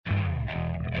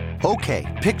Okay,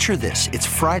 picture this. It's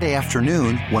Friday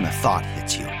afternoon when a thought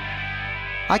hits you.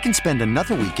 I can spend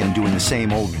another weekend doing the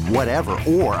same old whatever,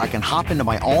 or I can hop into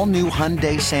my all-new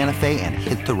Hyundai Santa Fe and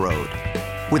hit the road.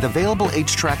 With available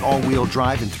H-Track all-wheel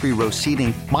drive and 3-row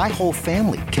seating, my whole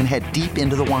family can head deep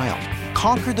into the wild.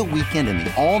 Conquer the weekend in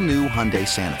the all-new Hyundai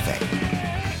Santa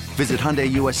Fe. Visit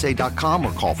HyundaiUSA.com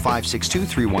or call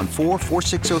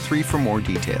 562-314-4603 for more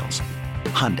details.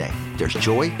 Hyundai, there's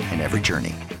joy in every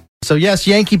journey. So, yes,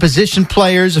 Yankee position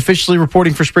players officially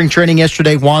reporting for spring training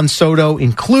yesterday, Juan Soto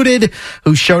included,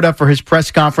 who showed up for his press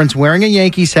conference wearing a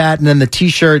Yankees hat and then the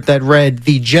T-shirt that read,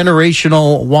 "The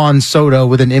generational Juan Soto,"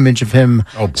 with an image of him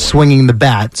swinging the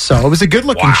bat. So it was a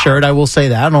good-looking shirt, I will say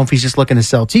that. I don't know if he's just looking to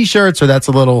sell T-shirts or that's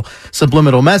a little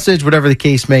subliminal message, whatever the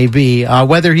case may be.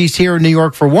 Whether he's here in New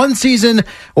York for one season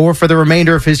or for the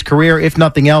remainder of his career, if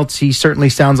nothing else, he certainly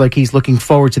sounds like he's looking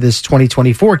forward to this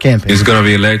 2024 campaign. It's going to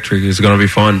be electric. It's going to be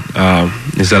fun.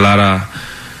 There's a lot of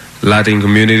Latin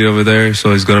community over there,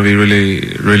 so it's going to be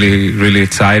really, really, really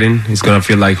exciting. It's going to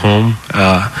feel like home,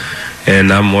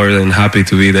 and I'm more than happy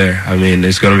to be there. I mean,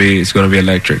 it's going to be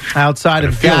electric. Outside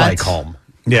of feel that, like home.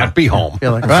 Yeah, be home.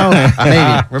 Feel like, well,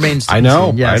 maybe remains. To I be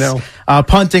know. seen, yes. I know.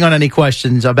 Punting on any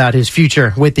questions about his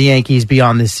future with the Yankees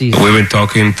beyond this season. We've been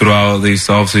talking throughout this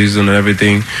offseason and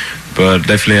everything, but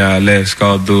definitely I let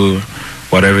Scott do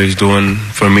whatever he's doing.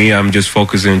 For me, I'm just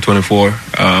focusing on 24.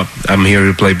 I'm here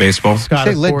to play baseball. Scott,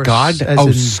 Say, let Boris, God? as Oh,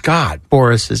 in Scott.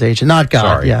 Boris' agent, not God.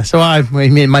 Sorry. Yeah, so I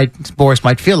mean, Boris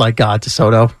might feel like God to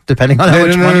Soto, depending on how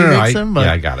much money he makes him. But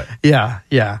yeah, I got it.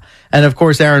 Yeah. And of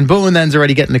course, Aaron Boone then's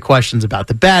already getting the questions about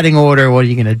the batting order. What are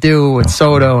you going to do with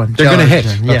Soto? And They're going to Judge?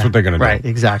 hit. And, That's what they're going to do. Right,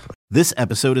 exactly. This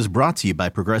episode is brought to you by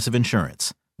Progressive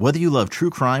Insurance. Whether you love true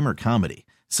crime or comedy,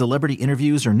 celebrity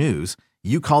interviews or news,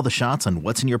 you call the shots on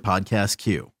what's in your podcast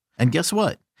queue. And guess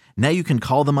what? Now you can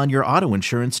call them on your auto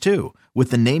insurance too with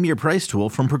the Name Your Price tool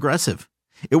from Progressive.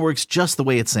 It works just the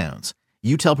way it sounds.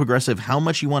 You tell Progressive how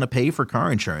much you want to pay for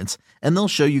car insurance, and they'll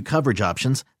show you coverage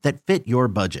options that fit your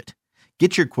budget.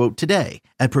 Get your quote today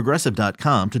at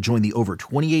Progressive.com to join the over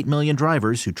 28 million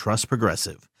drivers who trust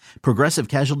Progressive. Progressive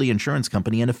Casualty Insurance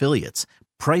Company and Affiliates.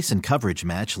 Price and coverage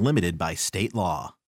match limited by state law.